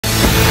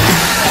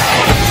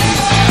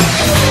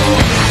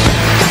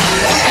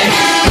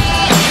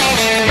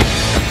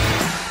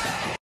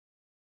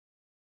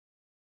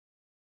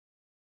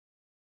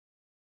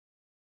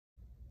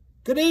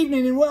Good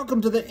evening and welcome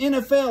to the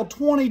NFL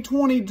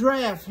 2020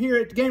 Draft here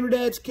at Gamer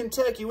Dad's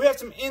Kentucky. We have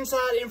some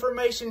inside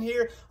information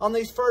here on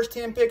these first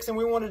 10 picks and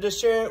we wanted to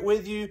share it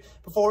with you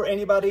before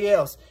anybody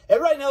else.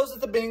 Everybody knows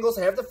that the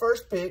Bengals have the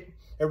first pick.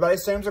 Everybody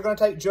assumes they're going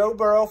to take Joe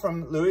Burrow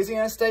from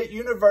Louisiana State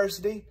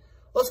University.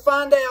 Let's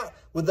find out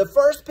with the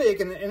first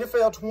pick in the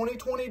NFL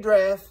 2020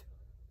 Draft,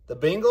 the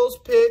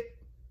Bengals pick.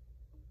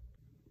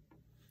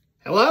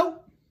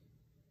 Hello?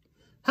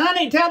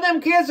 Honey, tell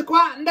them kids to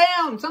quieten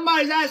down.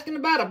 Somebody's asking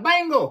about a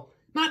Bengal.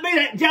 Might be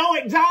that Joe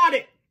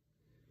Exotic.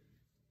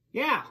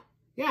 Yeah,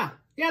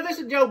 this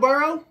is Joe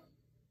Burrow.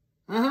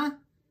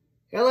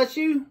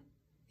 LSU.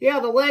 Yeah,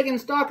 the leg and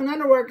stock and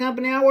underwear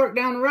company I work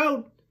down the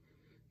road.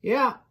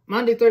 Yeah,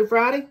 Monday through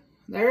Friday.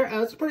 There,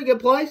 it's a pretty good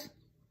place.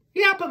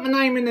 Yeah, I put my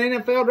name in the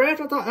NFL draft.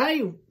 I thought,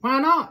 hey,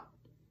 why not?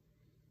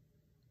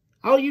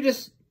 Oh, you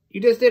just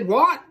did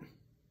what?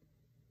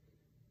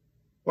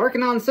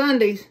 Working on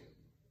Sundays.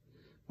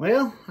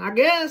 Well, I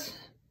guess, as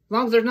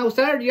long as there's no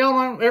Saturday, y'all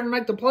don't ever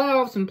make the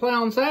playoffs and play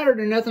on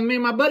Saturday or nothing. Me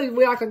and my buddies,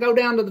 we like to go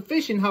down to the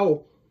fishing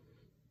hole.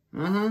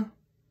 Sign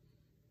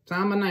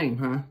my name,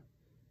 huh?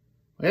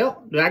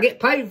 Well, did I get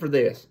paid for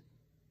this?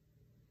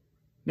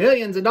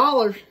 Millions of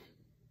dollars.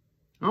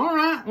 All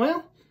right,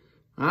 well,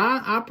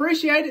 I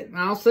appreciate it.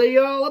 I'll see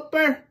y'all up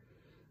there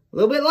a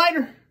little bit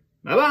later.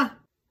 Bye-bye.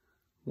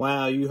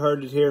 Wow, you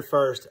heard it here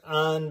first.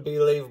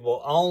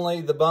 Unbelievable.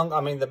 Only the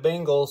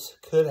Bengals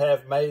could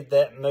have made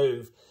that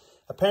move.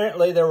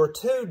 Apparently, there were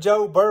two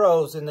Joe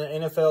Burrows in the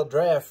NFL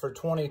draft for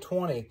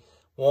 2020.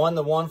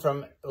 The one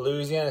from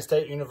Louisiana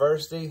State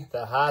University,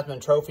 the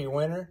Heisman Trophy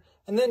winner.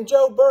 And then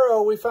Joe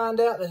Burrow, we find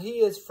out that he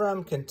is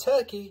from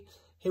Kentucky.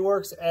 He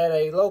works at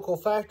a local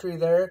factory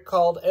there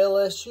called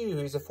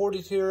LSU. He's a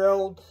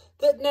 42-year-old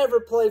that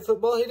never played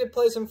football. He did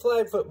play some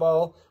flag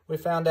football, we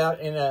found out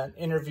in an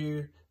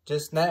interview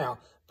just now.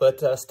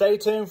 But stay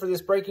tuned for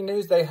this breaking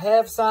news. They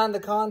have signed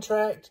the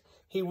contract.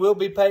 He will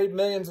be paid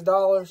millions of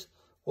dollars.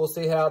 We'll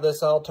see how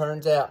this all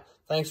turns out.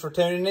 Thanks for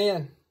tuning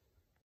in.